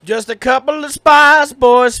Just a couple of spice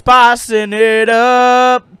boys spicing it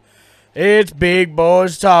up. It's big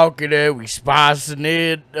boys talking and we spicing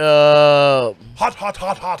it up. Hot, hot,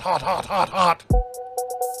 hot, hot, hot, hot, hot, hot.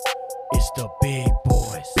 It's the big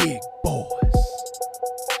boys. Big boys.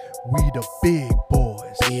 We the big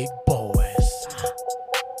boys. Big boys.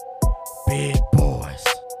 Big boys.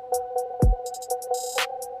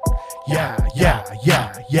 Yeah.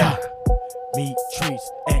 Meat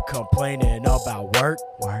treats and complaining about work.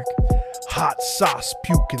 Hot sauce,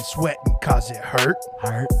 puking, sweating cause it hurt.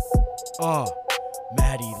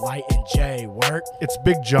 Maddie, Light, and Jay work. It's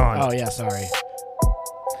Big John. Oh yeah, sorry.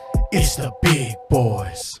 It's the big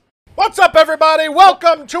boys. What's up, everybody?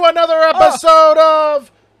 Welcome to another episode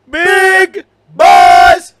of Big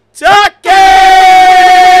Boys Talkin!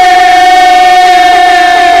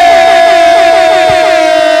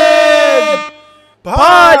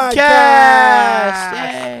 Podcast!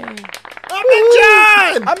 Yay. I'm Big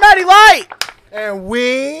John! I'm Maddie Light! And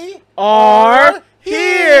we Are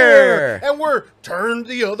here! And we're turned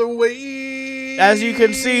the other way. As you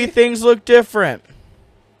can see, things look different.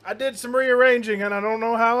 I did some rearranging, and I don't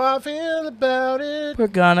know how I feel about it. We're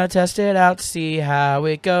gonna test it out to see how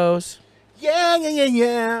it goes.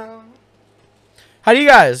 Yeah. How do you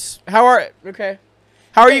guys? How are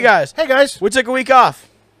you guys? Hey, guys. We took a week off.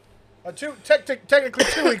 Technically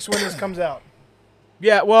 2 weeks when this comes out.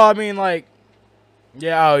 Yeah, well, I mean, like,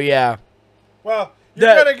 yeah, oh, yeah. Well,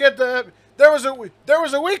 you're gonna get the. There was a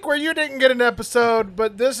week where you didn't get an episode,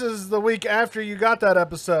 but this is the week after you got that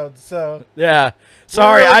episode. So yeah,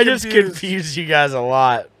 sorry, really I just confused you guys a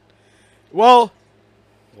lot. Well,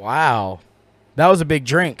 wow, that was a big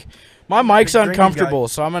drink. My mic's uncomfortable,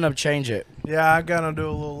 so I'm gonna change it. Yeah, I gotta do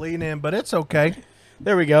a little lean in, but it's okay.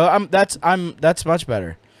 There we go. That's much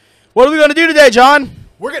better. What are we gonna do today, John?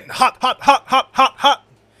 We're getting hot.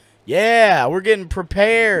 Yeah, we're getting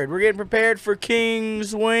prepared. We're getting prepared for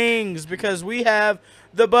King's Wings because we have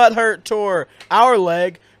the Butt Hurt Tour, our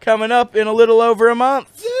leg, coming up in a little over a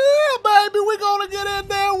month. Yeah, baby, we're gonna get in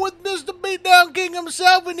there with Mr. Beatdown King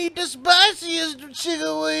himself and eat the spiciest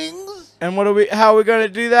chicken wings. And how are we gonna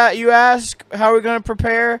do that, you ask? How are we gonna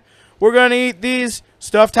prepare? We're gonna eat these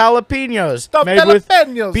stuffed jalapenos made with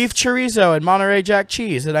beef chorizo and Monterey Jack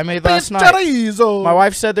cheese that I made last night. Chorizo. My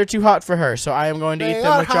wife said they're too hot for her, so I am going to eat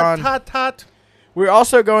them with John. Hot. We're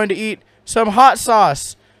also going to eat some hot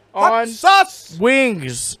sauce on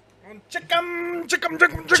wings. Chicken.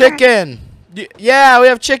 Yeah, we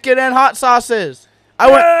have chicken and hot sauces.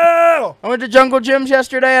 I went to Jungle Jim's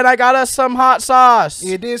yesterday and I got us some hot sauce.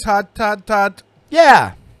 It is hot.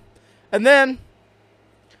 Yeah. And then,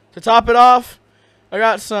 to top it off, I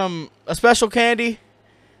got a special candy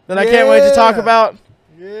that I can't wait to talk about.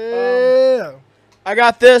 Yeah. I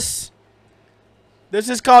got this. This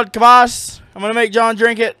is called kvass. I'm going to make John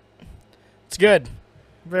drink it. It's good.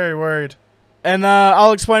 Very worried. And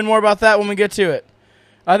I'll explain more about that when we get to it.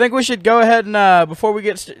 I think we should go ahead and before we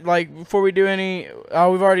do any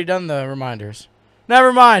we've already done the reminders.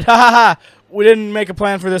 Never mind. We didn't make a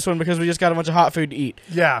plan for this one because we just got a bunch of hot food to eat.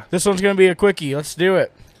 Yeah. This one's going to be a quickie. Let's do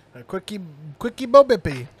it. A quickie bo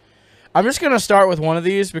bippy. I'm just going to start with one of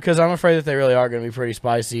these because I'm afraid that they really are going to be pretty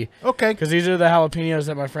spicy. Okay. Because these are the jalapenos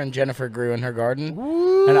that my friend Jennifer grew in her garden.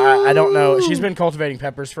 Ooh. And I don't know. She's been cultivating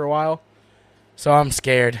peppers for a while. So I'm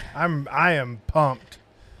scared. I am pumped.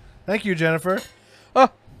 Thank you, Jennifer. Oh.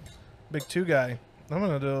 Big 2 guy. I'm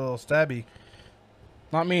going to do a little stabby.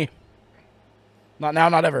 Not me. Not now,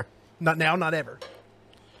 not ever. Not now, not ever.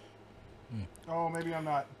 Oh, maybe I'm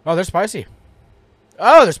not. Oh, they're spicy.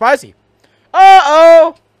 Oh, they're spicy.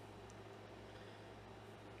 Uh-oh.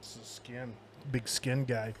 It's a skin. Big skin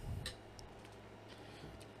guy.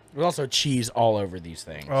 There's also cheese all over these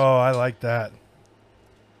things. Oh, I like that.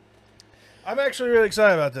 I'm actually really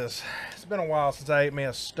excited about this. It's been a while since I ate me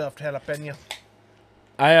a stuffed jalapeno.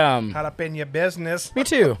 Jalapeno business. Me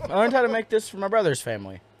too. I learned how to make this for my brother's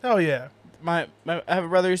family. Oh, yeah. I have a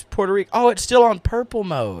brother who's Puerto Rican. Oh, it's still on purple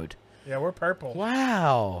mode. Yeah, we're purple.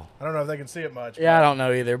 Wow. I don't know if they can see it much. Yeah, I don't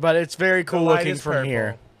know either, but it's very cool looking from purple.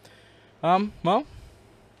 here. Well,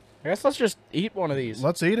 I guess let's just eat one of these.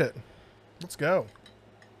 Let's eat it. Let's go.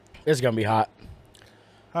 It's going to be hot.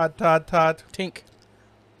 Hot. Tink.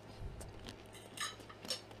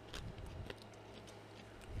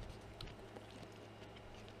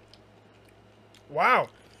 Wow.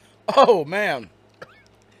 Oh, man.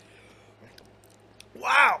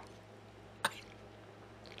 Wow.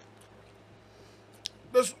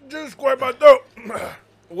 This juice quite my throat.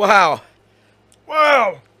 Wow.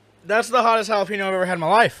 Wow. That's the hottest jalapeno I've ever had in my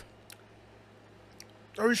life.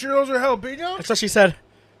 Are you sure those are jalapenos? That's what she said.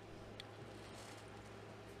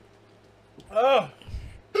 Oh.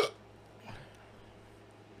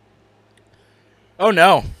 Oh,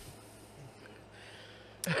 no.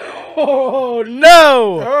 Oh,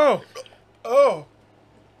 no. Oh.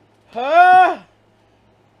 Oh.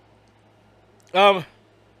 Huh?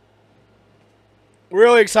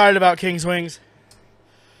 Really excited about King's Wings.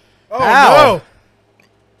 Oh, Ow.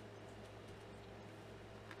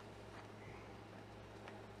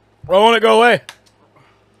 no. I want to go away.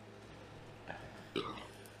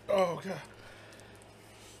 Oh, God.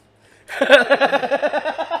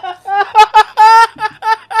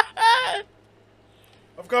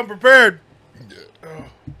 I've come prepared.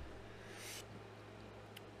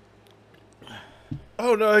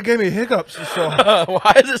 Oh, no, it gave me hiccups. So.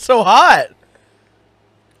 Why is it so hot?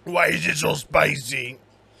 Why is it so spicy?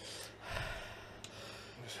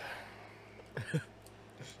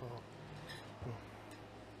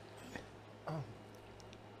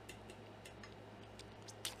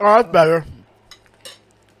 Oh, that's better.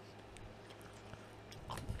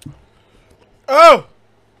 Oh!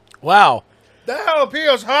 Wow. That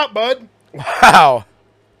jalapeno's hot, bud. Wow.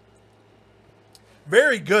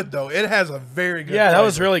 Very good, though. It has a very good Yeah, that flavor.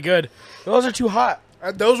 was really good. Those are too hot.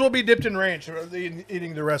 Those will be dipped in ranch.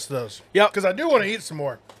 Eating the rest of those. Yep. Because I do want to eat some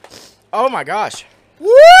more. Oh, my gosh.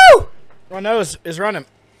 Woo! My nose is running.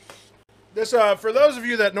 This, for those of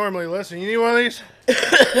you that normally listen, you need one of these?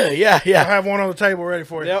 Yeah, I yeah. have one on the table ready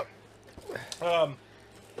for you. Yep.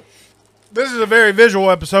 This is a very visual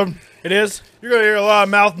episode. It is. You're going to hear a lot of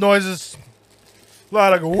mouth noises. A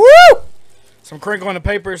lot of go, woo! Some crinkling of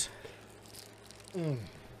papers.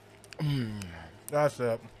 That's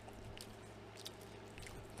it.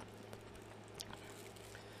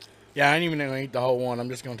 Yeah, I ain't even going to eat the whole one. I'm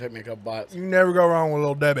just going to take me a couple bites. You never go wrong with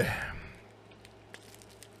Little Debbie.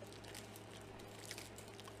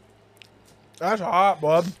 That's hot,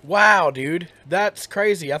 bud. Wow, dude. That's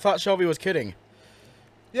crazy. I thought Shelby was kidding.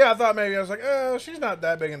 Yeah, I thought maybe, I was like, oh, she's not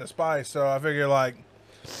that big into spice, so I figured, like,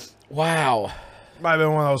 Wow. might have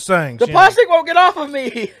been one of those things. The you plastic won't get off of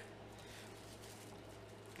me.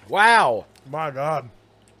 Wow. know. My God.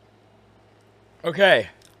 Okay.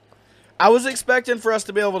 I was expecting for us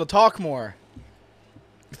to be able to talk more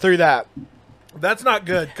through that. That's not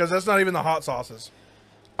good, because that's not even the hot sauces.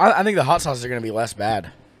 I think the hot sauces are going to be less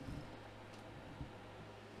bad.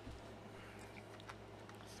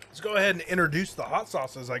 Let's go ahead and introduce the hot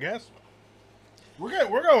sauces, I guess. We're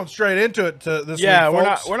going straight into it to this Yeah, week,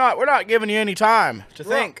 folks. we're not giving you any time to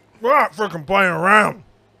think. We're not freaking playing around.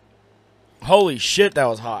 Holy shit, that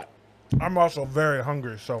was hot. I'm also very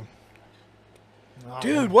hungry, so.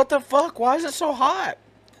 Dude, what the fuck? Why is it so hot?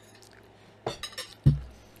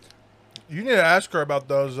 You need to ask her about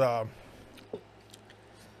those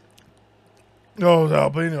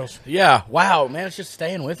jalapenos. Yeah, wow, man, it's just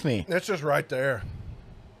staying with me. It's just right there.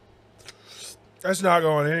 That's not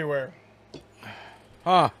going anywhere.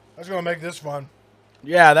 Huh. That's going to make this fun.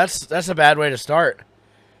 Yeah, that's a bad way to start.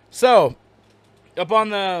 So, up on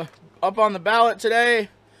the ballot today,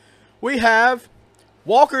 we have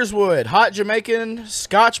Walkerswood hot Jamaican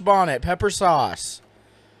Scotch bonnet pepper sauce.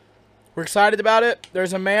 We're excited about it.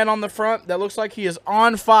 There's a man on the front that looks like he is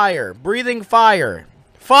on fire, breathing fire.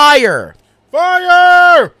 Fire!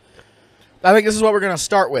 Fire! I think this is what we're going to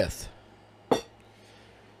start with.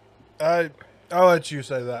 I'll let you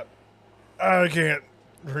say that. I can't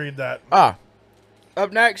read that. Ah.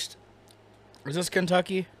 Up next, is this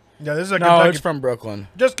Kentucky? Yeah, this is a No, Kentucky. it's from Brooklyn.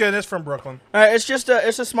 Just kidding. It's from Brooklyn. It's just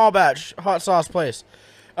a small batch hot sauce place.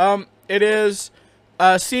 It is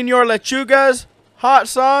Senor Lechuga's hot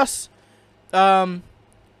sauce. Number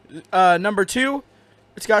 2.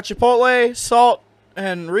 It's got chipotle, salt,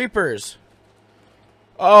 and reapers.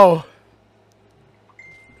 Oh.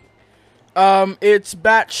 It's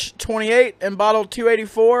batch 28 and bottle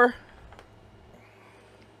 284.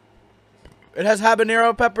 It has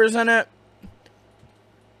habanero peppers in it.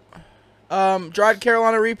 Dried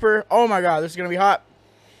Carolina Reaper. Oh my god, this is gonna be hot.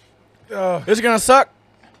 This is gonna suck.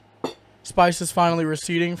 Spice is finally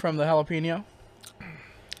receding from the jalapeno.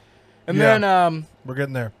 And Yeah. then We're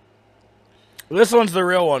getting there. this one's the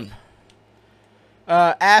real one.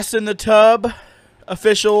 Ass in the Tub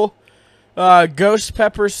official ghost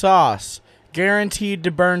pepper sauce, guaranteed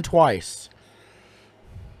to burn twice.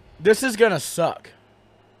 This is gonna suck.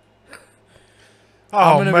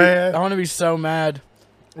 Oh, I'm man. gonna be so mad.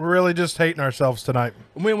 We're really just hating ourselves tonight.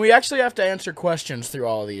 We actually have to answer questions through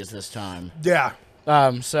all of these this time. Yeah.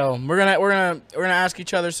 So we're gonna ask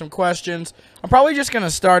each other some questions. I'm probably just gonna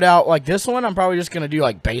start out like this one. I'm probably just gonna do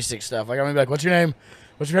like basic stuff. Like I'm gonna be like, "What's your name?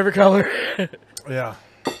 What's your favorite color?" Yeah.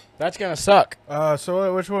 That's gonna suck.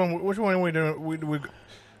 So which one are we doing? We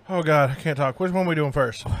oh God, I can't talk. Which one are we doing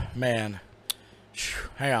first? Man,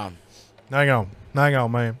 hang on. Hang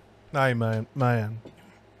on, man. Hey, man.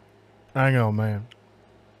 Hang on, man.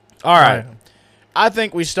 All right. Man. I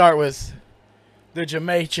think we start with the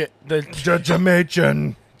Jamaican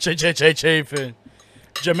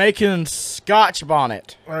Jamaican Scotch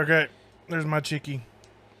bonnet. Okay, there's my chickie.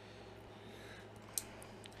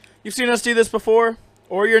 You've seen us do this before,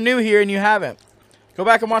 or you're new here and you haven't. Go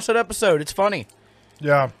back and watch that episode. It's funny.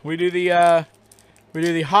 Yeah. We do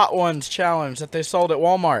the Hot Ones challenge that they sold at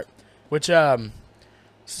Walmart, which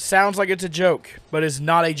sounds like it's a joke, but is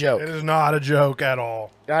not a joke. It is not a joke at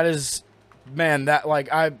all. That is, man. That like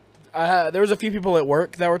there was a few people at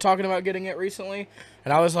work that were talking about getting it recently,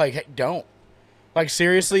 and I was like, hey, don't. Like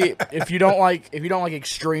seriously, if you don't like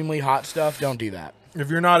extremely hot stuff, don't do that. If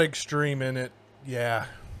you're not extreme in it, yeah.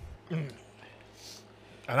 And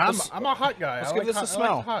I'm a hot guy. Let's I give like this a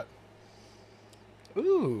smell. I like hot.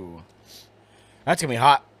 Ooh, that's gonna be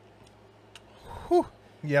hot. Whew.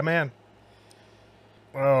 Yeah, man.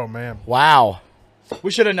 Oh man. Wow,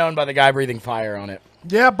 we should have known by the guy breathing fire on it.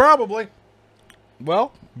 Yeah, probably.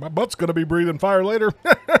 Well, my butt's gonna be breathing fire later.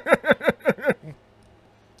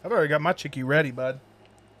 I've already got my chickie ready, bud.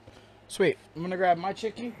 Sweet. I'm gonna grab my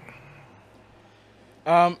chickie.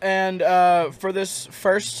 And for this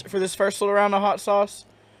first little round of hot sauce,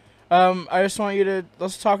 I just want you to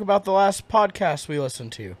let's talk about the last podcast we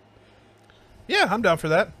listened to. Yeah, I'm down for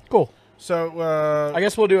that. Cool. So I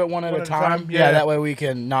guess we'll do it one at a time. Yeah, that way we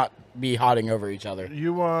can not be hotting over each other.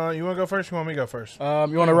 You want to go first? Or you want me to go first? You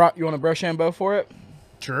want to Brochambeau for it?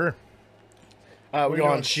 Sure. We go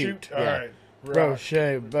on shoot. All right.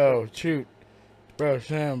 Brochambeau shoot.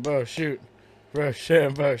 Brochambeau shoot.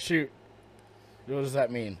 Brochambeau shoot. What does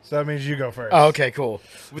that mean? So that means you go first. Oh, okay, cool.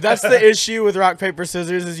 But that's the issue with rock, paper,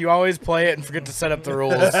 scissors is you always play it and forget to set up the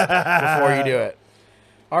rules before you do it.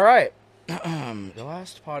 All right. The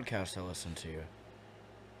last podcast I listened to. I'm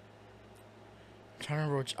trying to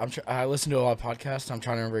remember which. I listened to a lot of podcasts. I'm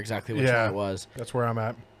trying to remember exactly which one it was. That's where I'm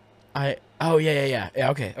at. Yeah.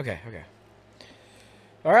 Okay.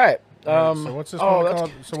 All right. So what's this one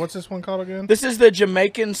called? So what's this one called again? This is the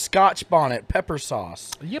Jamaican Scotch bonnet pepper sauce.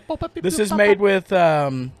 This is made with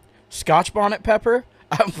Scotch bonnet pepper.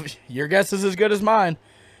 Your guess is as good as mine.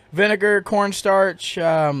 Vinegar, cornstarch,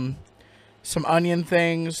 some onion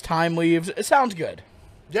things, thyme leaves. It sounds good.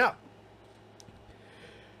 Yeah.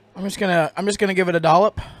 I'm just gonna give it a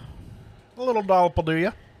dollop. A little dollop will do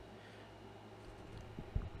you.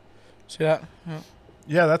 See that?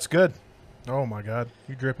 Yeah, that's good. Oh my God,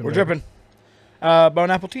 you're dripping. We're dripping. Bone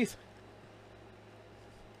apple teeth.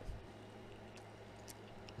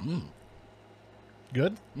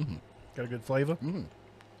 Good. Mm-hmm. Got a good flavor. Mm.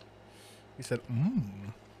 He said,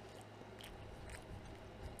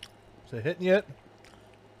 Is it hitting yet?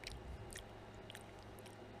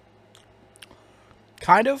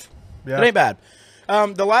 Kind of. Yeah. It ain't bad.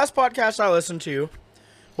 The last podcast I listened to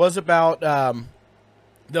was about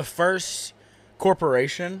the first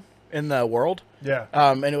corporation in the world. Yeah.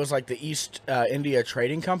 And it was like the East India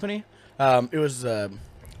Trading Company. It was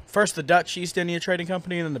first the Dutch East India Trading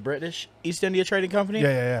Company and then the British East India Trading Company.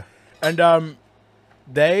 Yeah. And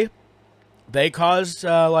they caused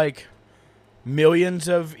like millions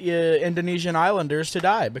of Indonesian islanders to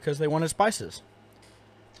die because they wanted spices.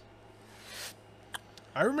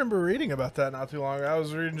 I remember reading about that not too long ago. I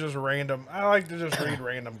was reading just random. I like to just read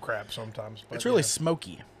random crap sometimes. But It's really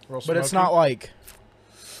smoky. Real But it's not like...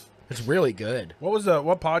 It's really good.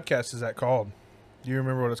 What podcast is that called? Do you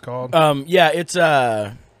remember what it's called? Yeah, it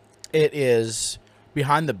is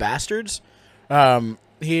Behind the Bastards.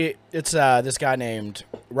 It's this guy named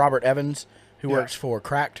Robert Evans who works for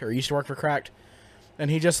Cracked or used to work for Cracked,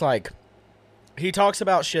 and he just like he talks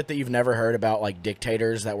about shit that you've never heard about, like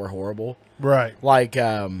dictators that were horrible. Right. Like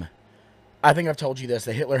I think I've told you this,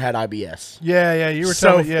 that Hitler had IBS. Yeah, you were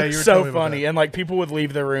telling me. Yeah, you were so telling me funny, and like people would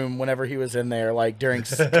leave the room whenever he was in there, like during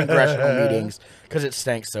congressional meetings, because it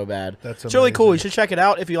stank so bad. It's really cool. You should check it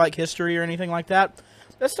out if you like history or anything like that.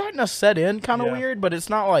 That's starting to set in, kind of weird, but it's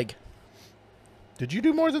not like. Did you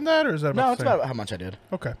do more than that, or is that? No, it's about how much I did.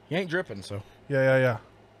 Okay. You ain't dripping, so. Yeah.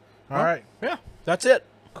 All right. Yeah, that's it.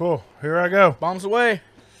 Cool. Here I go. Bombs away.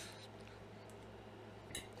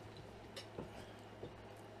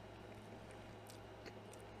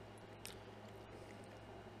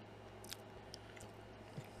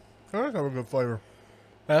 That have a good flavor.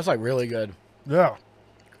 That's like really good. Yeah.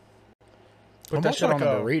 Put that shit on a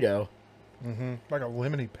burrito. Mm-hmm. Like a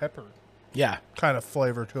lemony pepper. Yeah. Kind of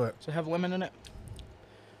flavor to it. Does it have lemon in it?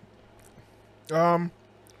 It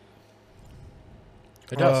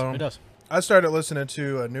does. It does. I started listening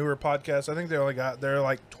to a newer podcast. I think they're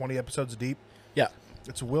like 20 episodes deep. Yeah.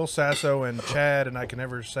 It's Will Sasso and Chad, and I can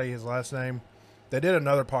never say his last name. They did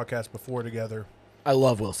another podcast before together. I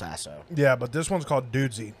love Will Sasso. Yeah, but this one's called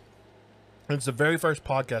Dudesy. And it's the very first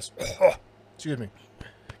podcast. Excuse me.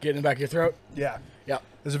 Getting in the back of your throat? Yeah. Yeah.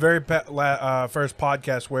 It's the very first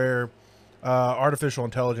podcast where artificial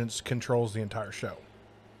intelligence controls the entire show.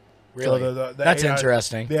 Really? So the That's AI,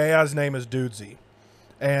 interesting. The AI's name is Dudesy.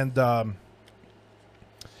 And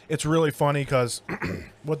it's really funny because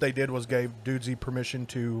what they did was gave Dudesy permission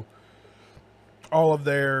to all of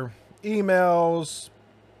their emails,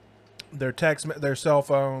 their text, their cell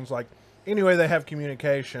phones, like any way they have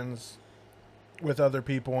communications with other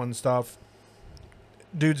people and stuff,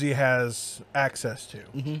 Dudesy has access to.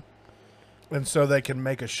 Mm-hmm. And so they can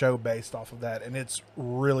make a show based off of that, and it's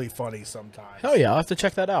really funny sometimes. Hell yeah, I'll have to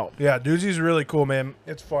check that out. Yeah, Dudesy's really cool, man.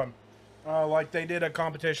 It's fun. Like they did a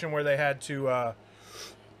competition where they had to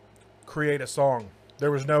create a song.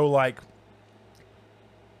 There was no like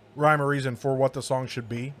rhyme or reason for what the song should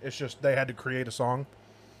be. It's just they had to create a song,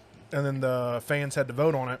 and then the fans had to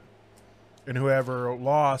vote on it. And whoever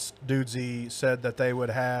lost, Dudesy said that they would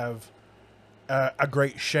have a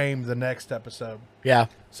great shame the next episode. Yeah.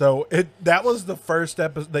 So that was the first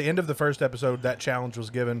episode. The end of the first episode, that challenge was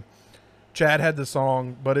given. Chad had the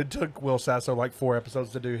song, but it took Will Sasso like 4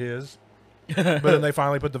 episodes to do his. But then they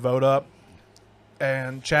finally put the vote up,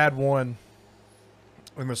 and Chad won.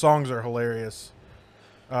 And the songs are hilarious.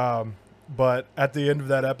 But at the end of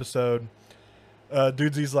that episode,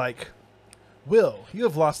 Dudesy's like, "Will, you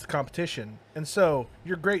have lost the competition, and so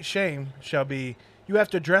your great shame shall be you have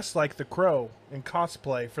to dress like the Crow in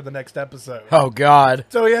cosplay for the next episode." Oh, God.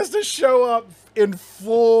 So he has to show up in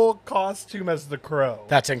full costume as the Crow.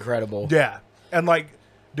 That's incredible. Yeah. And, like,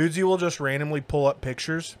 Dudesy will just randomly pull up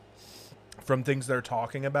pictures from things they're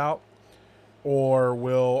talking about. Or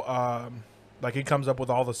will, like, he comes up with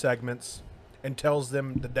all the segments and tells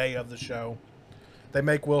them the day of the show. They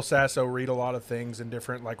make Will Sasso read a lot of things in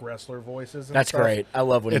different, like, wrestler voices and That's stuff. great. I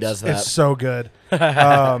love when he does that. It's so good.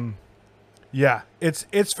 Yeah,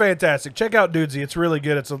 it's fantastic. Check out Dudesy. It's really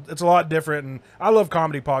good. It's a lot different, and I love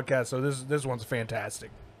comedy podcasts, so this one's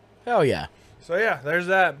fantastic. Hell yeah. So yeah, there's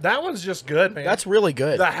that. That one's just good, man. That's really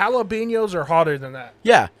good. The jalapenos are hotter than that.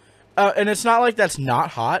 Yeah. And it's not like that's not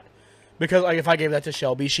hot, because like if I gave that to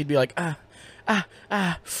Shelby, she'd be like,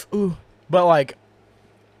 ooh. But like,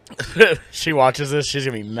 she watches this, she's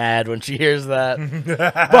gonna be mad when she hears that.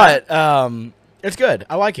 But it's good.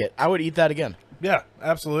 I like it. I would eat that again. Yeah,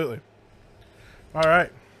 absolutely. All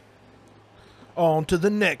right. On to the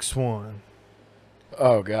next one.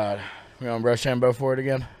 Oh God, we gonna brush Shambo for it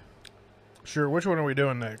again? Sure. Which one are we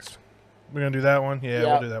doing next? We're gonna do that one. Yeah, Yeah.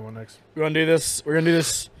 we'll do that one next. We're gonna do this. We're gonna do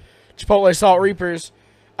this. Chipotle Salt Reapers.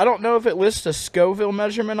 I don't know if it lists a Scoville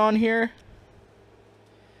measurement on here.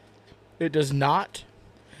 It does not.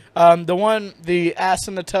 The ass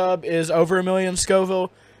in the tub is over 1 million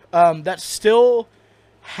Scoville. That's still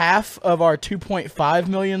half of our 2.5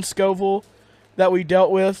 million Scoville that we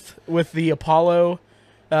dealt with the Apollo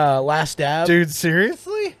last dab. Dude,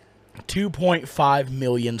 seriously? 2.5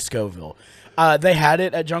 million Scoville. They had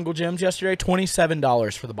it at Jungle Gyms yesterday.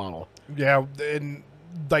 $27 for the bottle. Yeah, and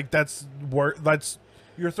like that's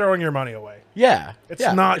you're throwing your money away. Yeah, It's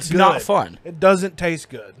yeah. not It's good. not fun. It doesn't taste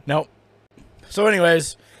good. Nope. So,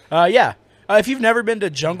 anyways, yeah. If you've never been to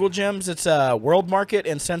Jungle Gyms, it's a World Market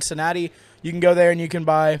in Cincinnati. You can go there and you can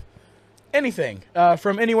buy anything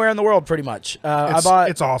from anywhere in the world, pretty much.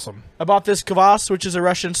 It's awesome. I bought this kvass, which is a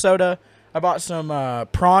Russian soda. I bought some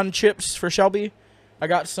prawn chips for Shelby. I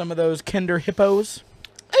got some of those Kinder Hippos.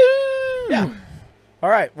 Yeah. All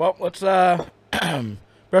right. Well, let's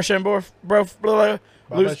brush and bro.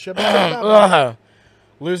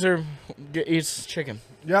 Loser eats chicken.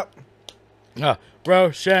 Yep.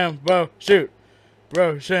 Rochambeau, shoot.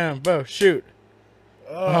 Rochambeau, shoot.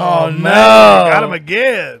 Oh no! no. Got him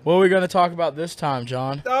again. What are we going to talk about this time,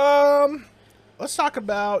 John? Let's talk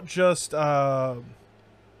about just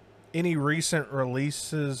any recent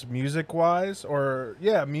releases, music-wise, or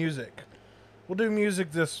music. We'll do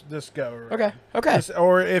music this go. Okay. Okay.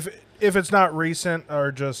 Or if it's not recent,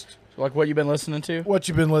 or just Like what you've been listening to? what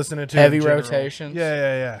you've been listening to. Heavy in general. rotations.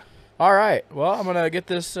 Yeah. All right. Well, I'm going to get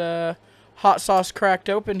this hot sauce cracked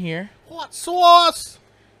open here. Hot sauce.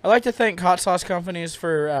 I like to thank hot sauce companies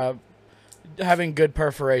for having good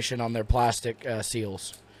perforation on their plastic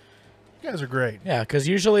seals. You guys are great. Yeah, because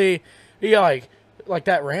usually, like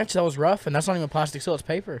that ranch, that was rough, and that's not even a plastic seal, it's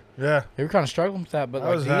paper. Yeah. They were kind of struggling with that, but That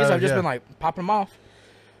like was these, hard, I've just yeah. been like popping them off.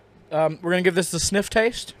 We're going to give this the sniff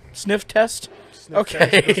test. Sniff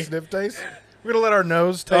Okay. Taste, sniff taste. We're gonna let our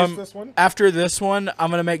nose taste this one. After this one, I'm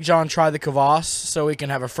going to make John try the kvass so we can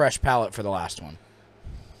have a fresh palate for the last one.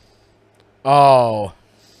 Oh.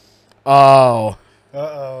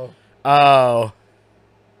 Uh-oh. Oh.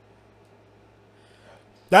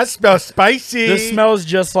 That smells spicy. This smells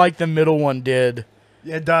just like the middle one did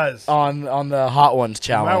It does. on the Hot Ones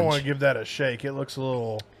You might challenge. want to give that a shake. It looks a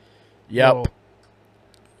little... Yep.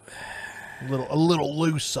 A little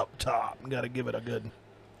loose up top. Got to give it a good...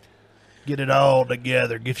 Get it all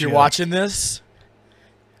together. Get If you're watching this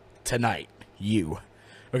tonight,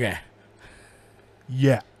 okay.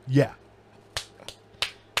 Yeah.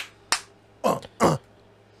 Oh,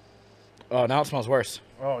 now it smells worse.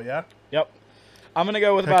 Oh, yeah? Yep. I'm going to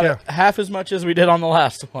go with Heck about half as much as we did on the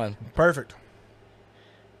last one. Perfect.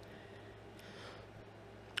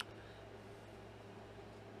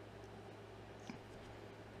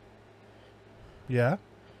 Yeah.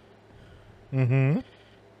 Mm-hmm.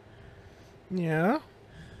 Yeah.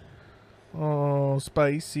 Oh,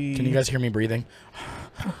 spicy. Can you guys hear me breathing?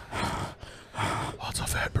 Lots of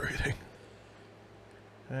fat breathing.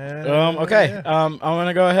 Okay. Yeah. I'm going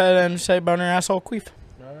to go ahead and say boner asshole queef.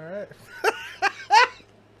 All right.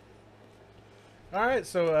 All right.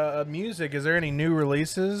 So, music. Is there any new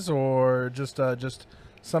releases or just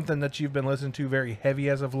something that you've been listening to very heavy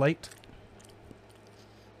as of late?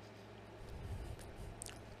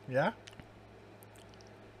 Yeah.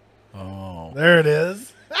 Oh. There it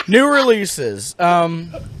is. New releases.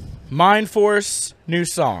 Mind Force, new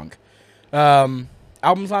song.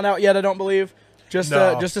 Album's not out yet, I don't believe. Just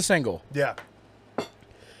a single. Yeah.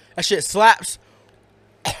 That shit slaps.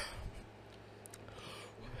 It's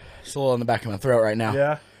a little in the back of my throat right now.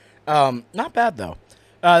 Yeah. Not bad though.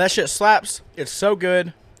 That shit slaps. It's so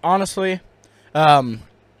good. Honestly. I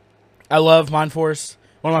love Mind Force.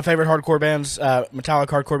 One of my favorite hardcore bands, metallic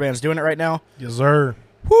hardcore bands, doing it right now. Yes, sir.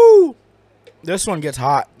 Woo! This one gets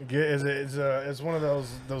hot. It's one of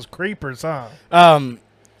those creepers, huh?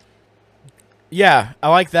 Yeah, I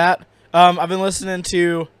like that. I've been listening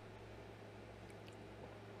to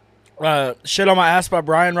Shit on My Ass by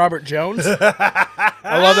Brian Robert Jones. I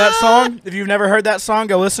love that song. If you've never heard that song,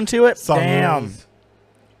 go listen to it. Damn.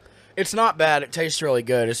 It's not bad. It tastes really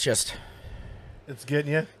good. It's just... It's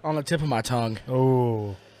getting you? On the tip of my tongue.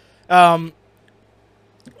 Oh.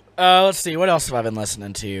 Let's see. What else have I been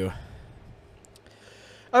listening to?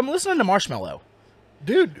 I'm listening to Marshmello.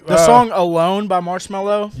 Dude. The song Alone by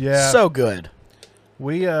Marshmello. Yeah. So good.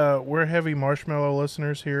 We're heavy Marshmello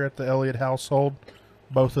listeners here at the Elliott household.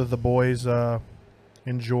 Both of the boys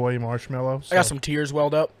enjoy Marshmello. So. I got some tears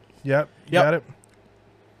welled up. Yep. You got it?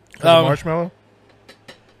 Marshmello?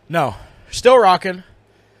 No. Still rocking.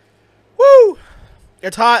 Woo!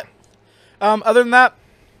 It's hot. Other than that,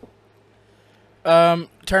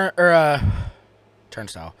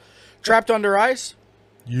 Turnstile. Trapped Under Ice.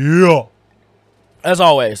 Yeah. As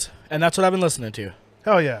always. And that's what I've been listening to.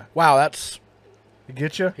 Hell yeah. Wow, that's... It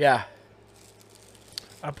get you? Yeah.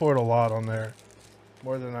 I poured a lot on there.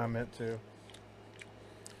 More than I meant to.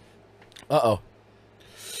 Uh-oh.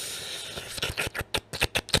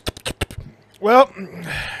 Well,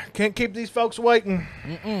 can't keep these folks waiting.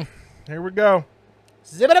 Mm-mm. Here we go.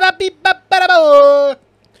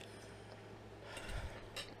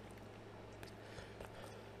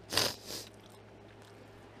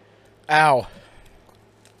 Ow.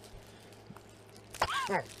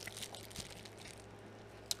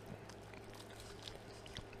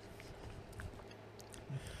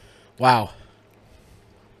 Wow.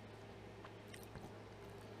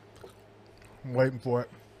 I'm waiting for it.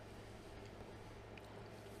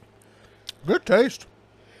 Good taste.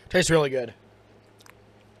 Tastes really good.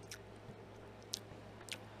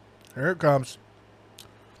 Here it comes.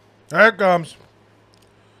 There it comes.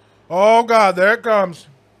 Oh, God, there it comes.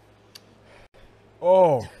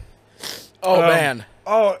 Oh. Oh, man.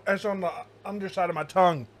 Oh, it's on the underside of my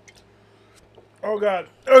tongue. Oh, God.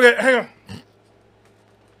 Okay, hang on.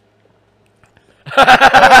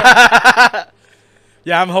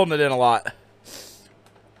 Yeah, I'm holding it in a lot. It's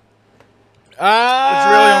really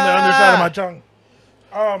on the underside of my tongue.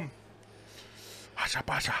 Basha,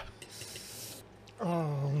 basha.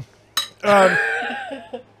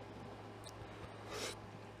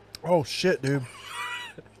 Oh, shit, dude.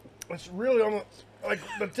 It's really on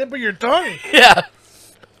the tip of your tongue. Yeah.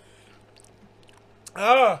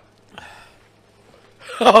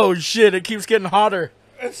 Oh, shit. It keeps getting hotter.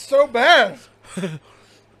 It's so bad.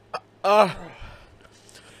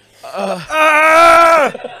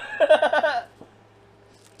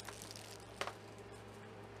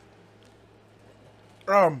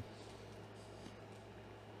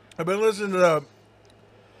 I've been listening to the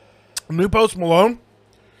new Post Malone.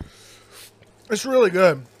 It's really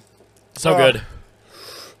good. So good.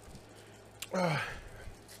 Oh,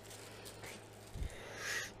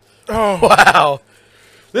 Wow.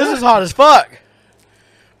 This is hot as fuck.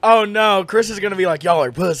 Oh no, Chris is gonna be like, y'all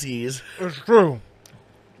are pussies. It's true.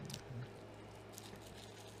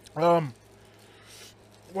 Wow.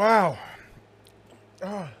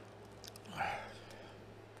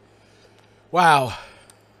 Wow.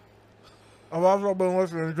 I've also been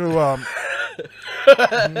listening to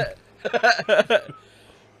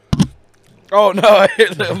Oh no, I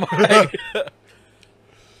hit the mic.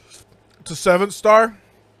 to Seventh Star.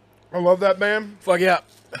 I love that band. Fuck yeah.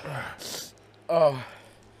 Oh.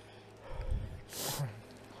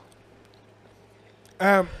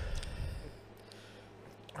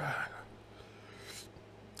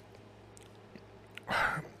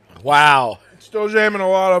 Wow. Still jamming a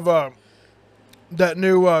lot of that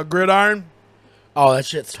new Gridiron. Oh, that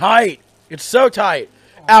shit's tight. It's so tight.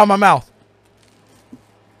 Ow, my mouth.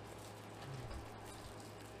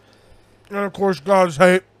 And of course, God's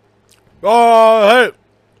Hate. Oh, hey.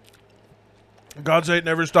 God's Hate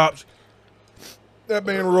never stops. That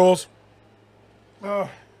band rules.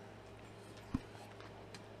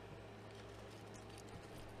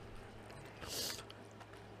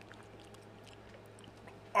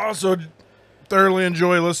 Also, thoroughly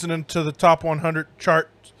enjoy listening to the top 100 chart.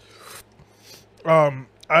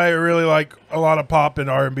 I really like a lot of pop and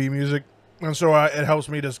R&B music, and so it helps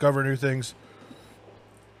me discover new things.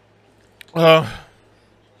 Yeah.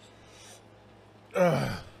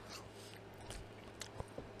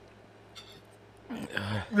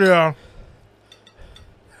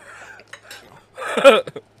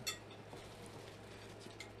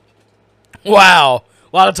 Wow.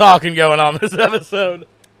 A lot of talking going on this episode.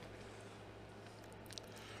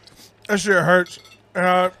 That shit hurts.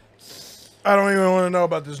 I don't even want to know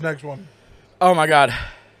about this next one. Oh my god.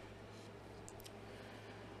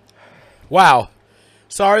 Wow.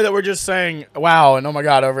 Sorry that we're just saying wow and oh my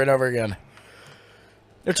god over and over again.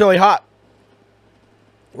 It's really hot.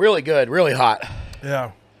 Really good. Really hot.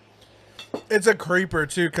 Yeah. It's a creeper,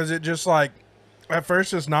 too, because it just, like, at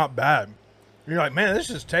first it's not bad. You're like, man, this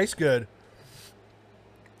just tastes good.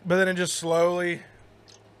 But then it just slowly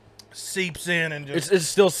seeps in and just... It's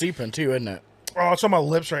still seeping, too, isn't it? Oh, it's on my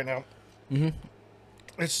lips right now. Mm-hmm.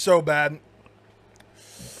 It's so bad.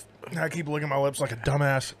 I keep licking my lips like a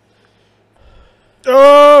dumbass.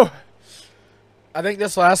 Oh! I think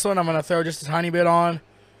this last one I'm going to throw just a tiny bit on.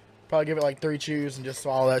 Probably give it like 3 chews and just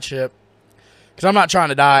swallow that shit. Because I'm not trying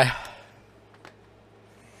to die.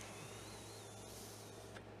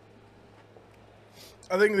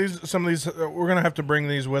 I think some of these we're gonna have to bring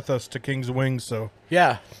these with us to King's Wings, so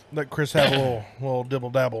Yeah. let Chris have a little dibble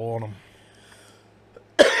dabble on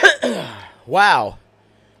them. Wow.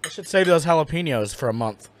 I should save those jalapenos for a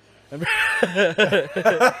month. Yeah,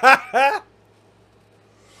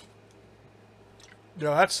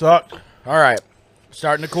 that sucked. All right.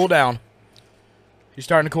 Starting to cool down. You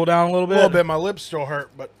starting to cool down a little A bit? little bit. My lips still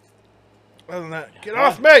hurt, but other than that, get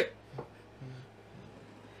off me!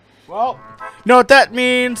 Well, you know what that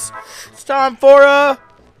means? It's time for a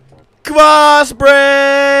kvass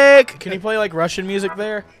break. Can you play like Russian music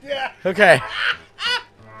there? Yeah. Okay.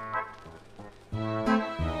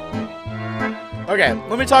 Okay,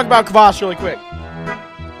 let me talk about kvass really quick.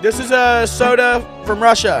 This is a soda from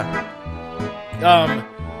Russia.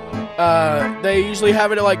 They usually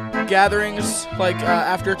have it at like gatherings, like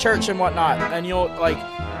after church and whatnot, and you'll like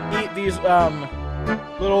eat these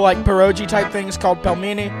little like pierogi type things called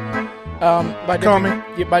pelmeni. By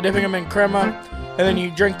dipping them in crema, and then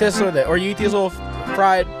you drink this with it, or you eat these little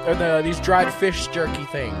fried or these dried fish jerky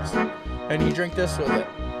things, and you drink this with it.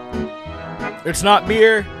 It's not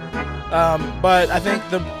beer, but I think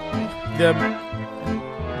the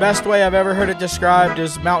best way I've ever heard it described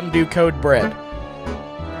is Mountain Dew Code Bread.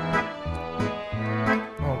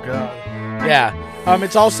 Oh god. Yeah.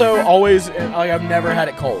 It's also always like I've never had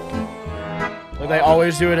it cold. Like, they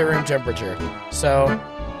always do it at room temperature. So,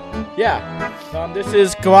 yeah. This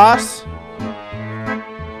is kvass.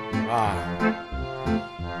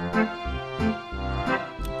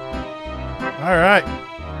 All right.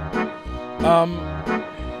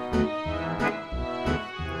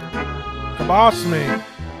 Kvass me.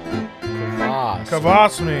 Kvass.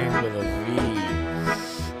 Kvass me. With a V.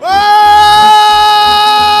 Ah!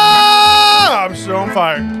 I'm so on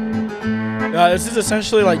fire. This is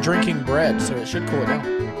essentially like drinking bread, so it should cool it down.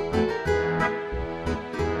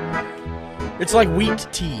 It's like wheat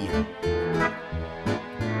tea.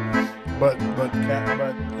 But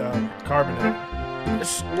carbonated.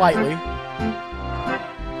 Slightly.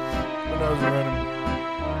 My nose is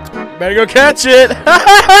running. Better go catch it.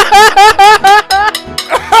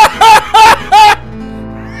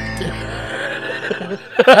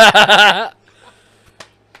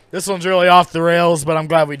 This one's really off the rails, but I'm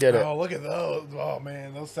glad we did it. Oh, look at those. Oh,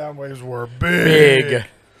 man. Those sound waves were big.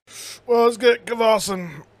 Well, let's get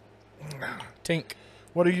Kavasan. Tink.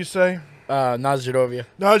 What do you say? Nazjadovia.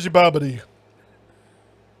 Najibabadi.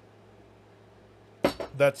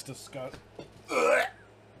 That's disgusting.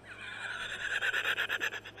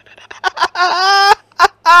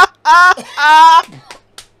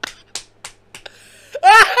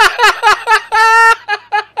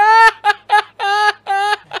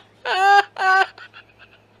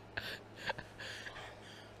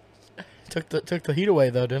 Took the heat away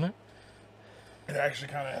though, didn't it? It actually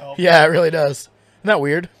kind of helped. Yeah, it really does. Isn't that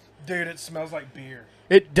weird? Dude, it smells like beer.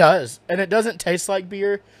 It does, and it doesn't taste like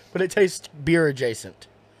beer, but it tastes beer adjacent.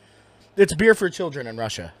 It's beer for children in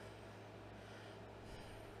Russia.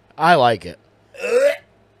 I like it.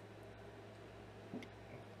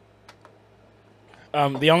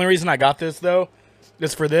 The only reason I got this though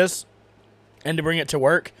is for this and to bring it to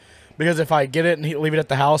work. Because if I get it and leave it at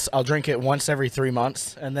the house, I'll drink it once every 3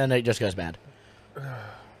 months, and then it just goes bad.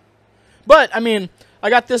 But, I mean, I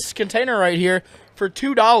got this container right here for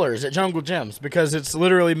 $2 at Jungle Gyms because it's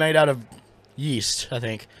literally made out of yeast, I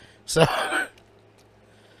think. So,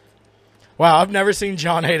 wow, I've never seen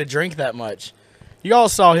John hate a drink that much. You all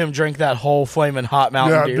saw him drink that whole flaming hot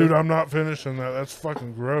Mountain Dew. Yeah, dude, I'm not finishing that. That's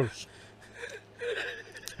fucking gross.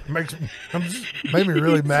 Made me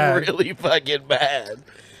really mad. Really fucking mad.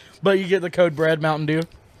 But you get the code BREAD Mountain Dew.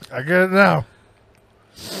 I get it now.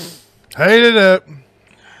 Hated it.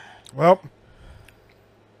 Well,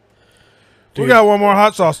 dude, we got one more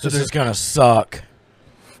hot sauce to do. This is gonna suck.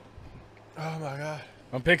 Oh my god.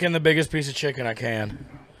 I'm picking the biggest piece of chicken I can.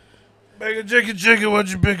 Bacon, chicken.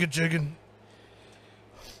 What'd you pick, chicken?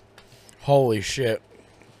 Holy shit.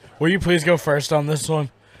 Will you please go first on this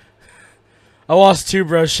one? I lost 2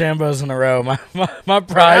 Bro Shambos in a row. My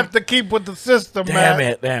pride. I have to keep with the system,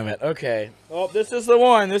 man. Damn it. Okay. Well, this is the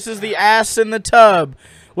one. This is the ass in the tub.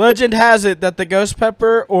 Legend has it that the ghost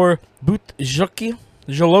pepper, or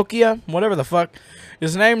Jolokia, whatever the fuck,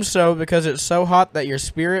 is named so because it's so hot that your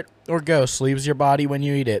spirit or ghost leaves your body when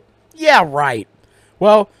you eat it. Yeah, right.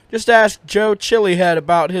 Well, just ask Joe Chilihead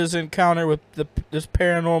about his encounter with this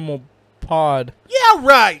paranormal pod. Yeah,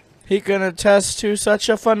 right. He can attest to such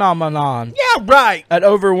a phenomenon. Yeah, right. At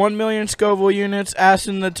over 1 million Scoville units, ass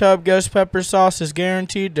in the tub ghost pepper sauce is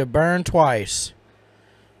guaranteed to burn twice.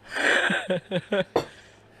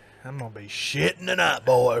 I'm going to be shitting it up,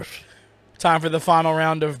 boys. Time for the final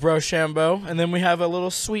round of Brochambeau, and then we have a little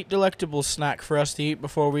sweet, delectable snack for us to eat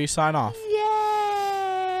before we sign off. Yay!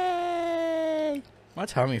 My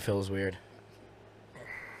tummy feels weird.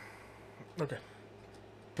 Okay.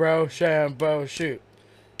 Brochambeau, shoot.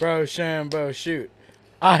 Brochambeau, shoot.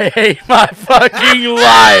 I hate my fucking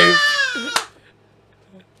life.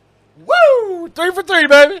 Woo! 3 for 3,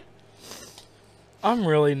 baby. I'm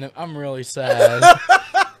really sad.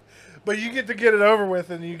 But you get to get it over with,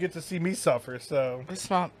 and you get to see me suffer. So It's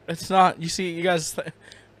not. You see, you guys.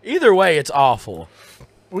 Either way, it's awful.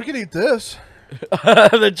 we can eat this.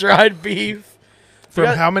 The dried beef. From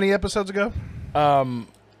how many episodes ago?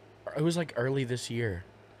 It was like early this year.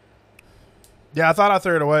 Yeah, I thought I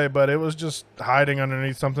threw it away, but it was just hiding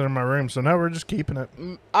underneath something in my room. So now we're just keeping it.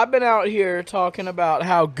 I've been out here talking about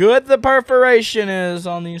how good the perforation is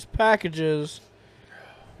on these packages,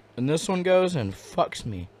 and this one goes and fucks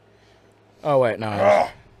me. Oh wait, no.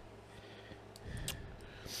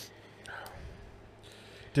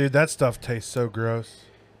 Dude, that stuff tastes so gross.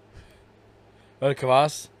 Oh,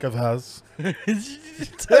 kvass? Kavaz.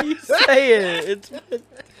 That's how you say it.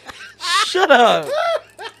 Shut up.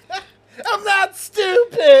 I'm not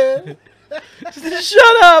stupid.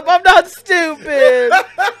 Shut up. I'm not stupid.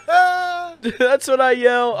 That's what I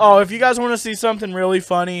yell. Oh, if you guys want to see something really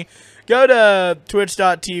funny, go to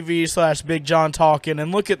twitch.tv/BigJohnTalkin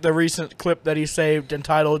and look at the recent clip that he saved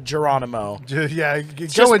entitled Geronimo. Yeah,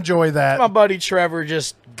 go enjoy that. My buddy Trevor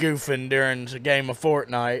just goofing during the game of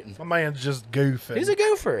Fortnite. My man's just goofing. He's a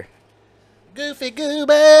goofer. Goofy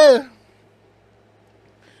goober.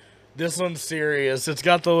 This one's serious. It's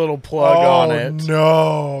got the little plug on it.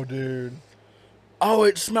 No, dude. Oh,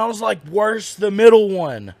 it smells like worse, the middle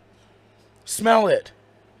one. Smell it.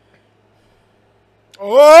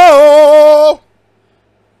 Oh!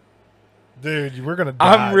 Dude, we're going to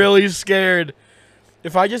die. I'm really scared.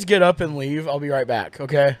 If I just get up and leave, I'll be right back,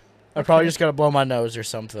 okay? I probably just got to blow my nose or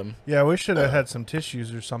something. Yeah, we should have had some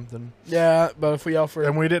tissues or something. Yeah, but if we yell for...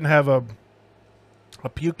 And we didn't have a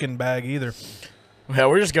puking bag either. Yeah,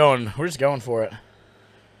 we're just going for it.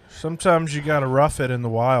 Sometimes you got to rough it in the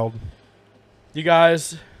wild. You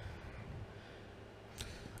guys...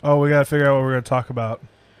 Oh, we got to figure out what we're going to talk about.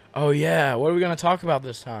 Oh, yeah. What are we going to talk about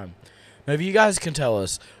this time? Maybe you guys can tell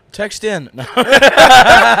us. Text in. No.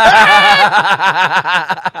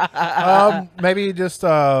 Maybe just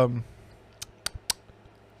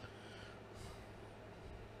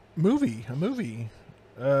movie,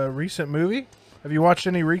 recent movie. Have you watched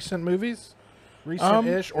any recent movies,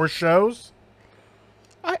 recent-ish, or shows?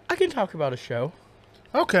 I can talk about a show.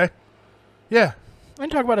 Okay, yeah, I can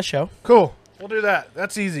talk about a show. cool. We'll do that.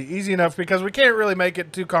 That's easy enough because we can't really make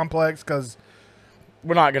it too complex. Because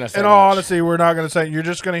We're not going to say in all much. honesty, we're not going to say. You're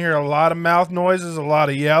just going to hear a lot of mouth noises, a lot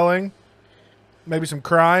of yelling, maybe some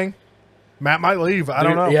crying. Matt might leave. I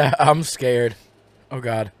don't know. Yeah, I'm scared. Oh,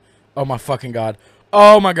 God. Oh, my fucking God.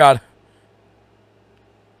 Oh, my God.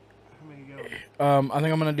 I think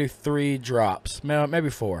I'm going to do 3 drops. Maybe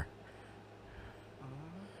 4.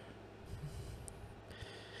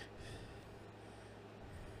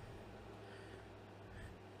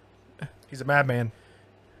 He's a madman.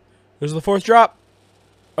 This is the 4th drop.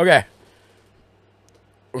 Okay.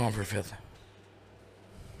 We're going for 5th.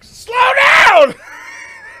 Slow down.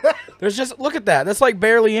 There's just, look at that. That's like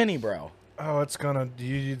barely any, bro. Oh, it's gonna.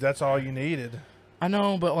 That's all you needed. I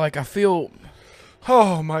know, but like I feel.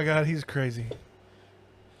 Oh my God, he's crazy.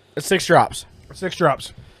 It's 6 drops. 6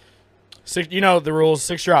 drops. 6. You know the rules.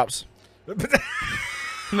 6 drops. Isn't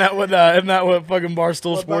that what fucking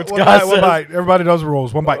Barstool Sports guy says? One bite. Everybody knows the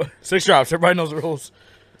rules. One bite. 6 drops. Everybody knows the rules.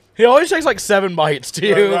 He always takes like 7 bites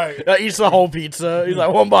too. Right. Eats the whole pizza. He's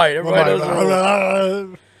like 1 bite. Everybody knows the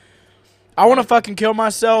rules. I want to fucking kill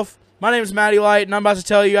myself. My name's Matty Light, and I'm about to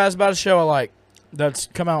tell you guys about a show I like that's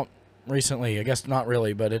come out recently. I guess not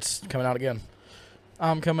really, but it's coming out again.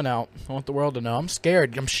 I'm coming out. I want the world to know. I'm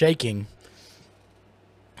scared. I'm shaking.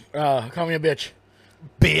 Call me a bitch.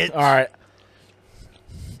 Bitch. All right.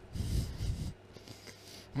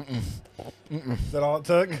 Is that all it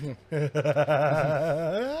took?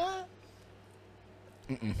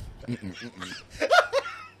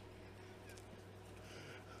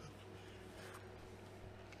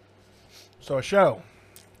 So a show.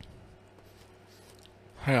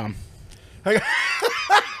 Hang on. I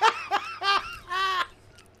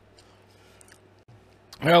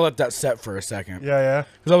gotta let that set for a second. Yeah.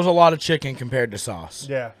 Because that was a lot of chicken compared to sauce.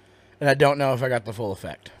 Yeah. And I don't know if I got the full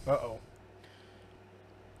effect. Uh-oh.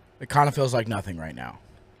 It kind of feels like nothing right now.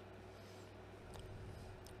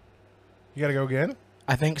 You gotta go again?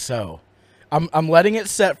 I think so. I'm letting it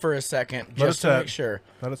set for a second just to make sure.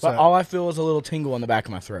 Let it But set. all I feel is a little tingle in the back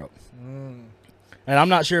of my throat. And I'm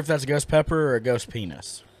not sure if that's a ghost pepper or a ghost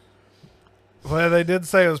penis. Well, they did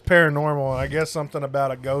say it was paranormal. I guess something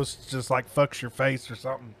about a ghost just like fucks your face or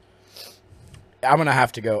something. I'm gonna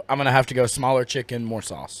have to go smaller chicken, more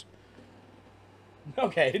sauce.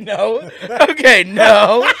 Okay, no. Okay,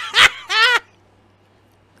 no.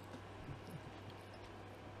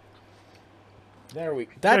 There you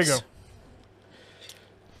go.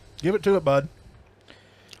 Give it to it, bud.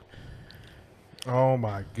 Oh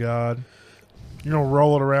my God. You gonna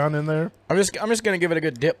roll it around in there? I'm just gonna give it a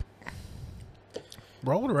good dip.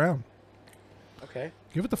 Roll it around. Okay.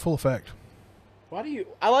 Give it the full effect. Why do you?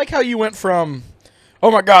 I like how you went from, oh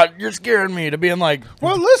my God, you're scaring me, to being like,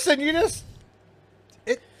 Well, listen, you just...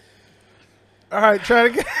 All right, try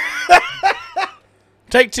to get...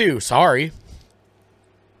 take 2. Sorry.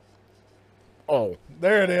 Oh.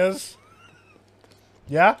 There it is.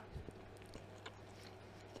 Yeah?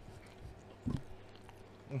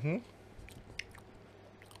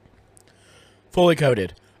 Fully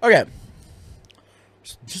coated. Okay.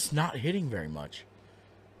 Just not hitting very much.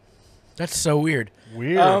 That's so weird.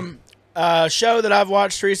 Weird. A show that I've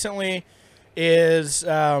watched recently is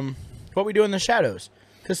What We Do in the Shadows,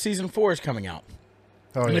 because season 4 is coming out,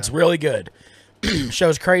 and it's really good.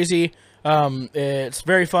 Show's crazy. It's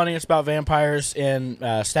very funny. It's about vampires in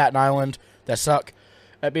Staten Island that suck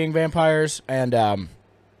at being vampires, and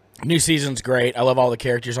new season's great. I love all the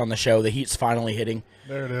characters on the show. The heat's finally hitting.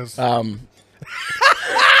 There it is.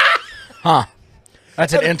 Huh.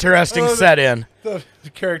 That's an interesting set-in. The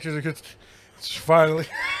characters are just finally...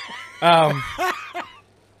 I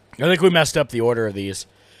think we messed up the order of these.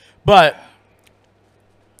 But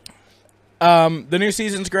the new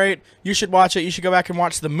season's great. You should watch it. You should go back and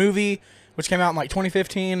watch the movie, which came out in like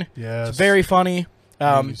 2015. Yes. It's very funny.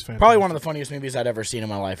 Movie's Probably one of the funniest movies I'd ever seen in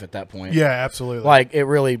my life at that point. Yeah, absolutely. Like, it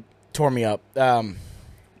really tore me up.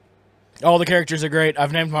 All the characters are great.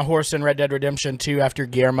 I've named my horse in Red Dead Redemption 2 after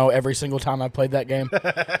Guillermo every single time I played that game.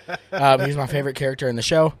 He's my favorite character in the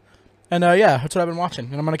show. And yeah, that's what I've been watching.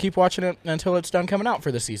 And I'm going to keep watching it until it's done coming out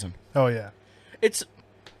for this season. Oh, yeah. It's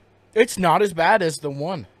not as bad as the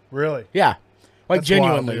one. Really? Yeah. Like, That's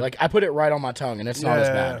genuinely. wild, dude. Like, I put it right on my tongue, and it's not as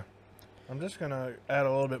bad. I'm just gonna add a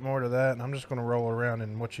little bit more to that, and I'm just gonna roll around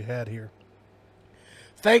in what you had here.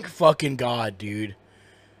 Thank fucking God, dude.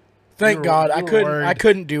 Thank God. I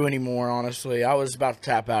couldn't do any more, honestly. I was about to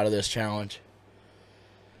tap out of this challenge.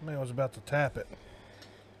 Man, I was about to tap it.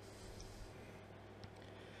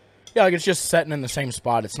 Yeah, like it's just sitting in the same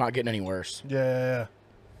spot. It's not getting any worse. Yeah.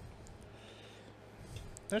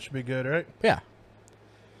 That should be good, right? Yeah.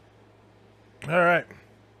 All right.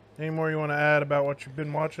 Any more you want to add about what you've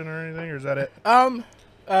been watching or anything, or is that it?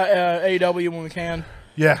 AEW when we can.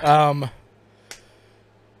 Yeah.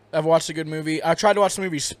 I've watched a good movie. I tried to watch the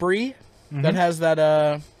movie Spree. That has that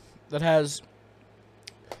has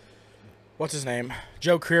what's his name?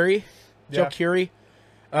 Joe Keery. Yeah. Joe Keery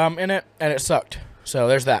in it, and it sucked. So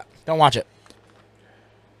there's that. Don't watch it.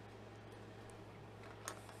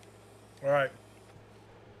 All right.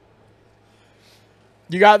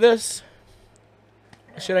 You got this?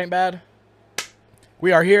 Shit ain't bad.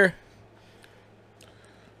 We are here.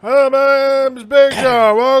 Hello, my name's Big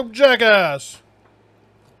John. Welcome, Jackass.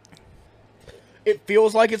 It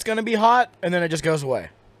feels like it's going to be hot, and then it just goes away.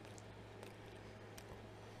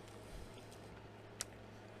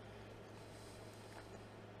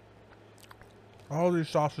 All these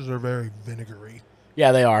sauces are very vinegary.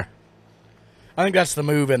 Yeah, they are. I think that's the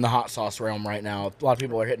move in the hot sauce realm right now. A lot of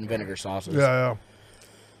people are hitting vinegar sauces. Yeah.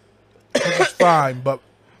 Which is fine, but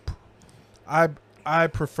I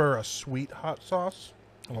prefer a sweet hot sauce.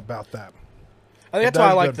 I'm about that. I think that's why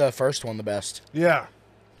I like the first one the best. Yeah.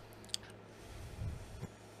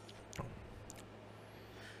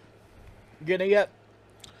 You getting it yet?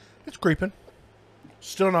 It's creeping.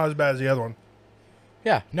 Still not as bad as the other one.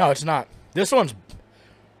 Yeah. No, it's not. This one's...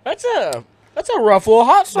 That's a rough little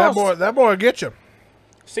hot sauce. That boy will get you.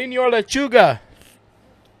 Senor Lechuga.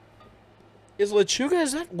 Is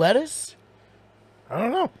that lettuce? I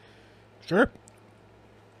don't know. Sure.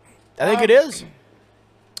 I think it is.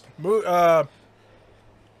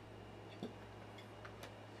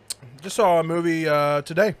 Just saw a movie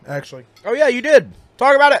today, actually. Oh, yeah, you did.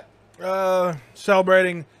 Talk about it.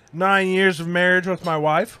 Celebrating 9 years of marriage with my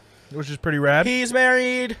wife, which is pretty rad. He's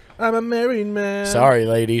married. I'm a married man. Sorry,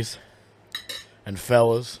 ladies. And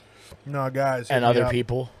fellas. No, guys. And other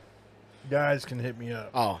people. Guys can hit me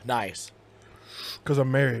up. Oh, nice. Because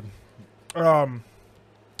I'm married.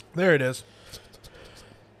 There it is.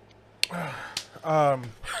 It's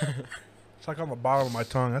like on the bottom of my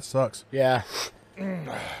tongue. That sucks. Yeah.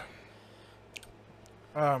 When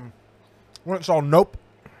it's all nope.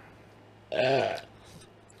 Hell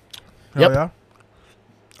Yep. yeah.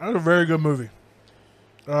 That's a very good movie.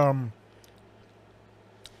 I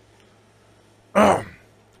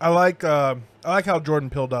like how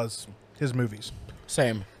Jordan Peele does his movies.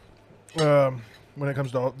 Same. When it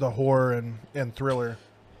comes to the horror and thriller.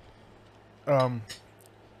 Because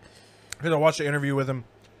I watched the interview with him.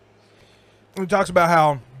 He talks about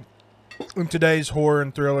how in today's horror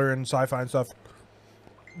and thriller and sci-fi and stuff,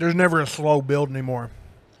 there's never a slow build anymore.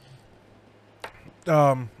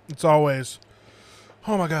 It's always,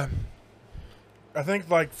 oh my god. I think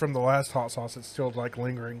like from the last hot sauce, it's still like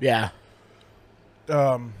lingering. Yeah.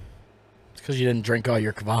 It's because you didn't drink all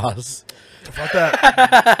your kvass. Fuck that.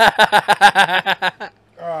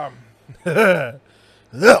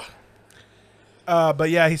 But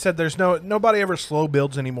yeah, he said there's nobody ever slow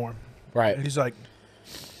builds anymore. Right. He's like,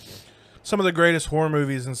 some of the greatest horror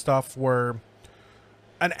movies and stuff were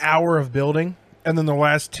an hour of building, and then the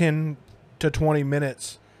last 10 to 20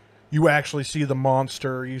 minutes, you actually see the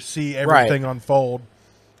monster, you see everything unfold.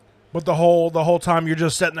 But the whole time you're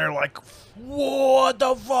just sitting there like, what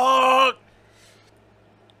the fuck?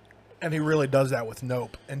 And he really does that with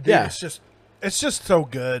Nope. And dude, it's just so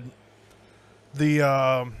good.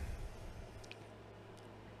 The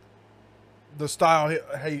style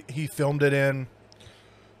he filmed it in,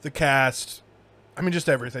 the cast, I mean, just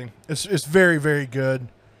everything. It's very, very good.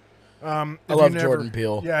 I love Jordan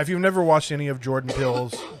Peele. Yeah, if you've never watched any of Jordan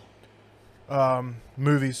Peele's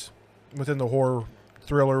movies within the horror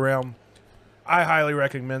thriller realm, I highly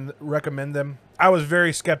recommend them. I was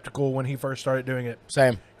very skeptical when he first started doing it.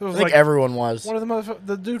 Same. It was I think like everyone was. one of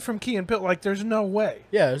the dude from Key and Peele. Like, there's no way.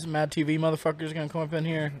 Yeah, there's a Mad TV motherfucker's gonna come up in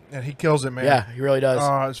here, and he kills it, man. Yeah, he really does.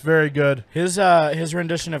 It's very good. His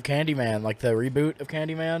rendition of Candyman, like the reboot of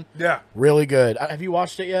Candyman, yeah, really good. Have you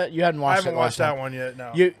watched it yet? You hadn't watched it. I haven't watched that one yet.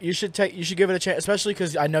 No. You should give it a chance, especially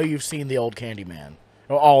because I know you've seen the old Candyman,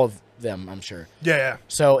 or all of them, I'm sure. Yeah.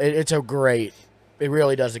 So it's a great. It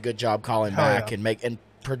really does a good job calling back yeah. and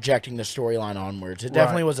projecting the storyline onwards. It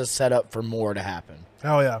definitely was a setup for more to happen.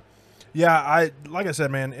 Hell yeah. Yeah, like I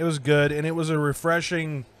said, man, it was good, and it was a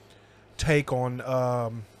refreshing take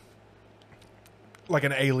on like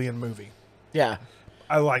an alien movie. Yeah.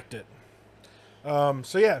 I liked it.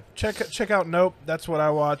 So yeah, check out Nope. That's what I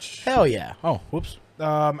watch. Hell yeah. Oh, whoops.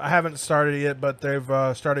 I haven't started it yet, but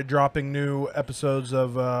they've started dropping new episodes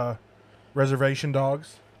of Reservation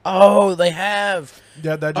Dogs. Oh, they have.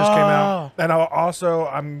 Yeah, that just came out. And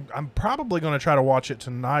I'm probably going to try to watch it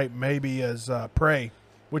tonight, maybe as Prey,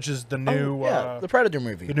 which is the new the Predator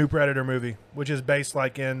movie. The new Predator movie, which is based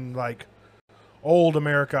like in like old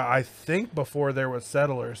America, I think before there was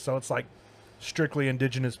settlers. So it's like strictly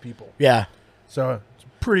indigenous people. Yeah. So it's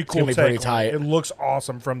pretty cool. It's gonna be pretty tight. It looks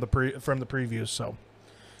awesome from the previews. So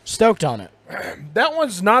stoked on it. That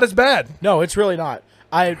one's not as bad. No, it's really not.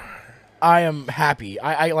 I am happy.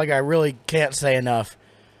 I really can't say enough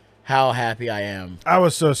how happy I am. I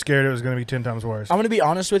was so scared it was going to be 10 times worse. I'm going to be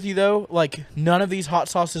honest with you, though. Like, none of these hot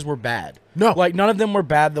sauces were bad. No. Like, none of them were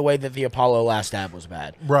bad the way that the Apollo Last Stab was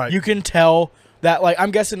bad. Right. You can tell that, like,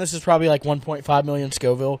 I'm guessing this is probably like 1.5 million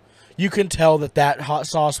Scoville. You can tell that hot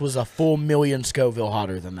sauce was a full million Scoville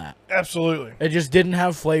hotter than that. Absolutely. It just didn't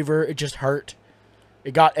have flavor. It just hurt.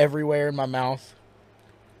 It got everywhere in my mouth.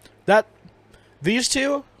 These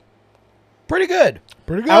two, pretty good.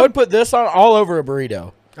 Pretty good. I would put this on all over a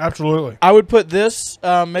burrito. Absolutely. I would put this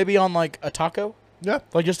maybe on like a taco. Yeah.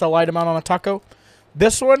 Like just a light amount on a taco.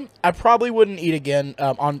 This one, I probably wouldn't eat again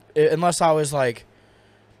unless I was like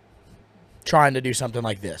trying to do something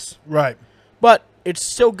like this. Right. But it's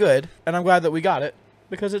still good, and I'm glad that we got it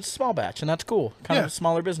because it's a small batch, and that's cool. Kind of a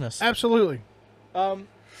smaller business. Absolutely.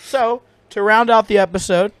 So, to round out the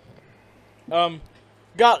episode,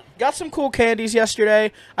 got some cool candies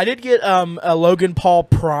yesterday. I did get a Logan Paul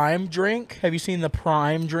Prime drink. Have you seen the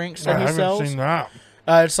Prime drinks that he sells? I haven't seen that.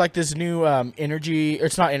 It's like this new energy.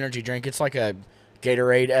 It's not energy drink. It's like a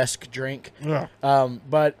Gatorade-esque drink. Yeah.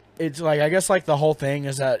 But it's like, I guess like the whole thing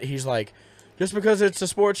is that he's like, just because it's a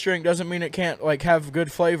sports drink doesn't mean it can't like have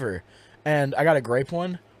good flavor. And I got a grape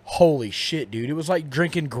one. Holy shit, dude! It was like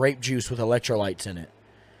drinking grape juice with electrolytes in it.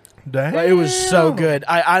 Damn. Like, it was so good.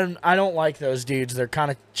 I don't like those dudes. They're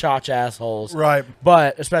kind of chotch assholes. Right.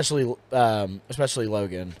 But especially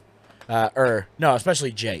Logan,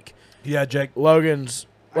 especially Jake. Yeah, Jake. Logan's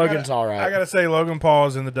all right. I gotta say, Logan Paul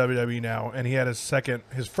is in the WWE now, and he had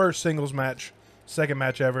his first singles match, second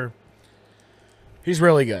match ever. He's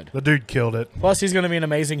really good. The dude killed it. Plus, he's going to be an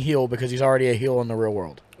amazing heel because he's already a heel in the real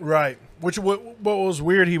world. Right. What was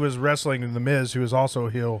weird, he was wrestling in The Miz, who is also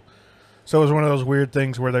a heel. So it was one of those weird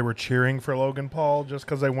things where they were cheering for Logan Paul just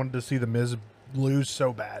because they wanted to see The Miz lose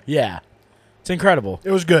so bad. Yeah. It's incredible.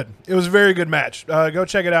 It was good. It was a very good match. Go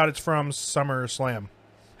check it out. It's from SummerSlam.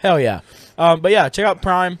 Hell yeah. But yeah, check out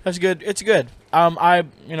Prime. That's good. It's good.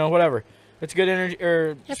 Whatever. It's good energy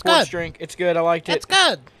or sports drink. It's good. I liked it. It's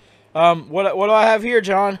good. What do I have here,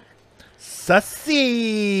 John?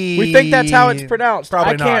 Sussy. We think that's how it's pronounced.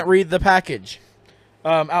 Probably I can't not. read the package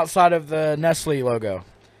outside of the Nestle logo.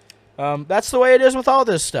 That's the way it is with all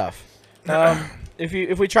this stuff.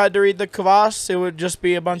 If we tried to read the kvass, it would just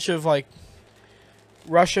be a bunch of like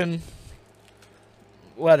Russian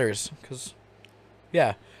letters.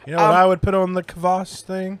 Yeah. You know what I would put on the kvass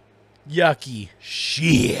thing? Yucky.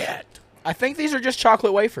 Shit. I think these are just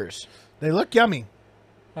chocolate wafers. They look yummy.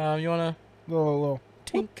 You wanna little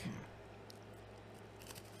tink?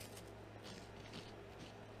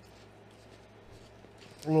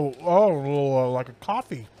 A little like a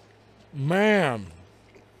coffee. Man.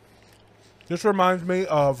 This reminds me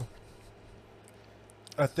of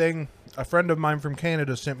a thing a friend of mine from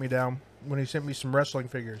Canada sent me down when he sent me some wrestling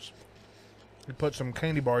figures. He put some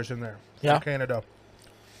candy bars in there from Canada.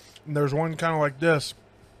 And there's one kind of like this,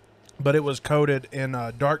 but it was coated in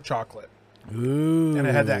dark chocolate. Ooh. And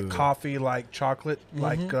it had that coffee-like chocolate,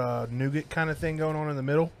 like nougat kind of thing going on in the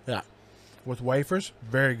middle. Yeah. With wafers.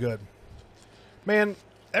 Very good. Man,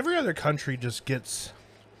 every other country just gets...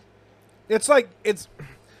 It's like... It's...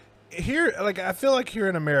 Here, like, I feel like here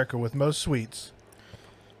in America with most sweets,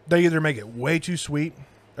 they either make it way too sweet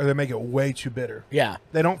or they make it way too bitter. Yeah.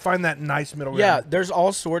 They don't find that nice middle ground. Yeah, there's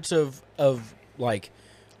all sorts of like,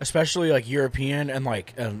 especially like European and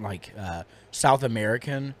South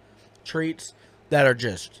American treats that are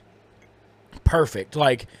just perfect.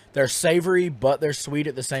 Like, they're savory, but they're sweet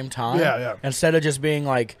at the same time. Yeah, yeah. Instead of just being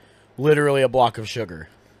like literally a block of sugar.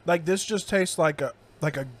 Like, this just tastes like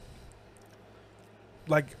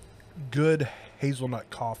good hazelnut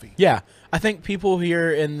coffee. Yeah. I think people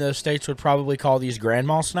here in the States would probably call these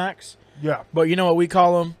grandma snacks. Yeah. But you know what we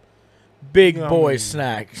call them? Big Yummy. boy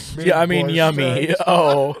snacks. Big Yeah, I mean boy yummy. snacks.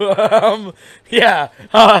 Oh. Yeah.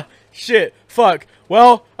 Shit. Fuck.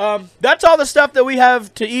 Well, that's all the stuff that we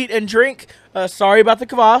have to eat and drink. Sorry about the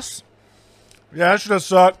kvass. Yeah, that should have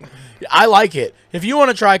sucked. I like it. If you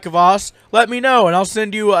want to try kvass, let me know, and I'll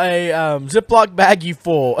send you a Ziploc baggie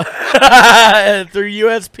full through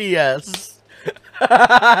USPS.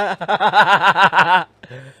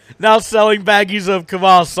 Now selling baggies of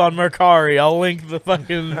kvass on Mercari. I'll link the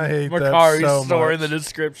fucking Mercari store in the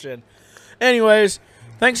description. Anyways,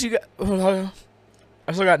 thanks you guys.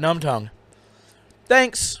 I still got numb tongue.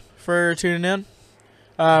 Thanks for tuning in,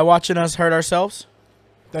 watching us hurt ourselves.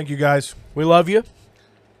 Thank you, guys. We love you.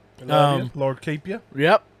 We love you. Lord keep you.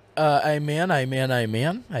 Yep. Amen, amen,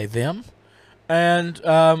 amen. Them. And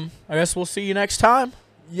I guess we'll see you next time.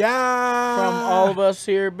 Yeah. From all of us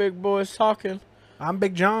here, Big Boys Talking. I'm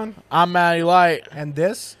Big John. I'm Matty Light. And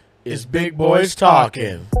this is Big Boys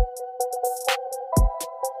Talking.